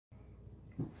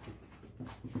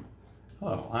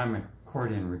Hello, I'm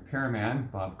Accordion Repair Man,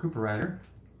 Bob Cooperrider,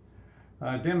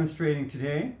 demonstrating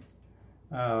today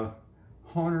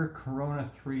Hohner Corona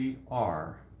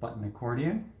IIIR button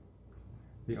accordion,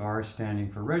 the R standing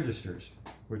for registers,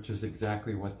 which is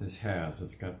exactly what this has.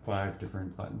 It's got 5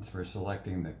 different buttons for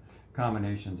selecting the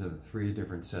combinations of the 3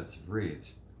 different sets of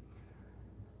reeds.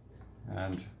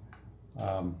 And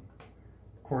of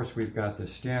course we've got the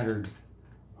standard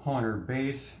Hohner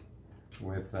bass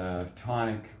with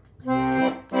tonic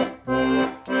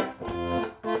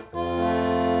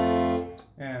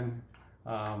and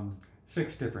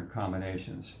 6 different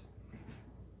combinations.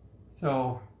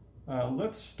 So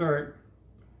let's start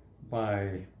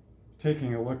by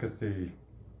taking a look at the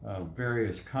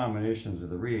various combinations of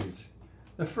the reeds.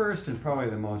 The first and probably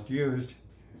the most used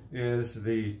is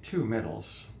the 2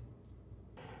 middles.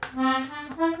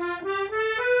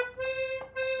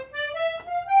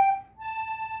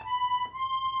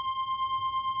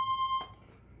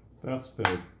 That's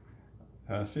the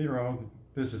C row.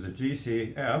 This is a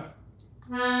GCF.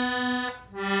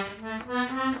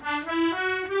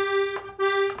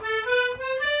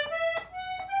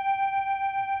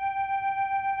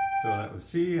 So that was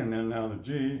C, and then now the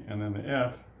G, and then the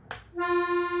F.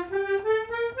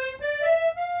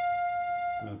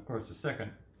 And of course the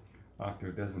second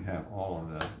octave doesn't have all of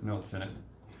the notes in it.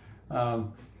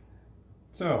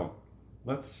 So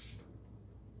let's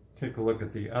take a look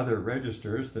at the other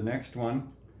registers. The next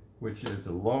one, which is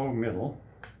a low middle.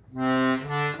 The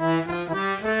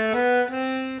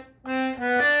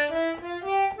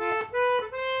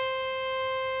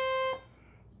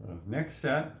next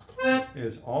set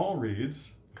is all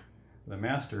reeds, the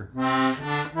master.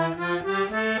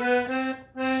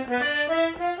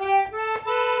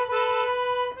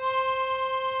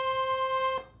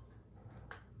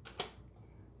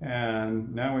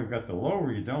 And now we've got the low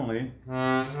reeds only.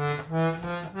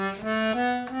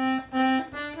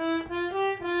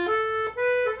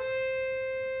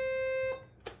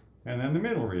 And then the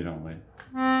middle reed only.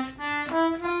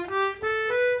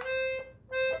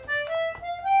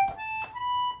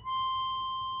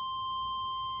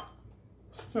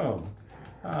 So,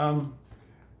 I'm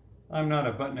not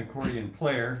a button accordion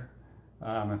player.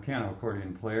 I'm a piano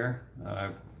accordion player.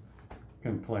 I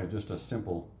can play just a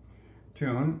simple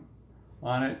tune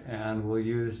on it, and we'll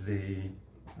use the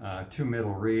 2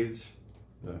 middle reeds,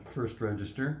 the first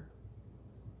register.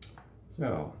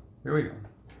 So, here we go.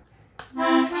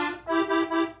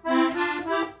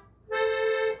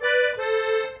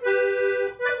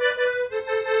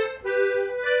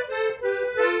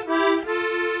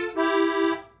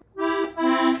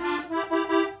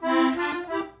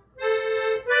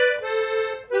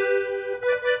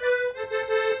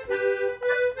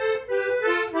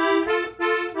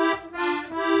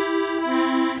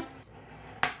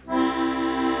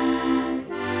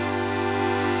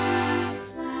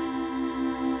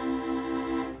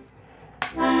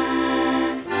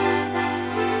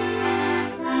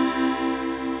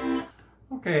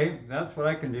 Okay, that's what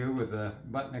I can do with a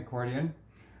button accordion.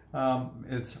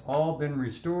 It's all been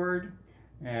restored,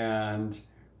 and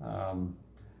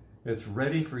it's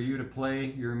ready for you to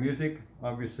play your music.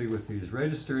 Obviously with these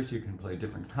registers you can play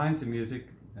different kinds of music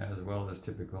as well as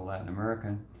typical Latin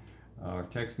American or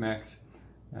Tex-Mex,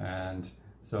 and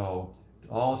so it's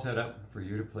all set up for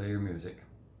you to play your music.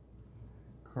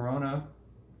 Corona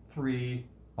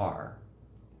IIIR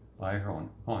by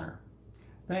Hohner.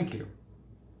 Thank you.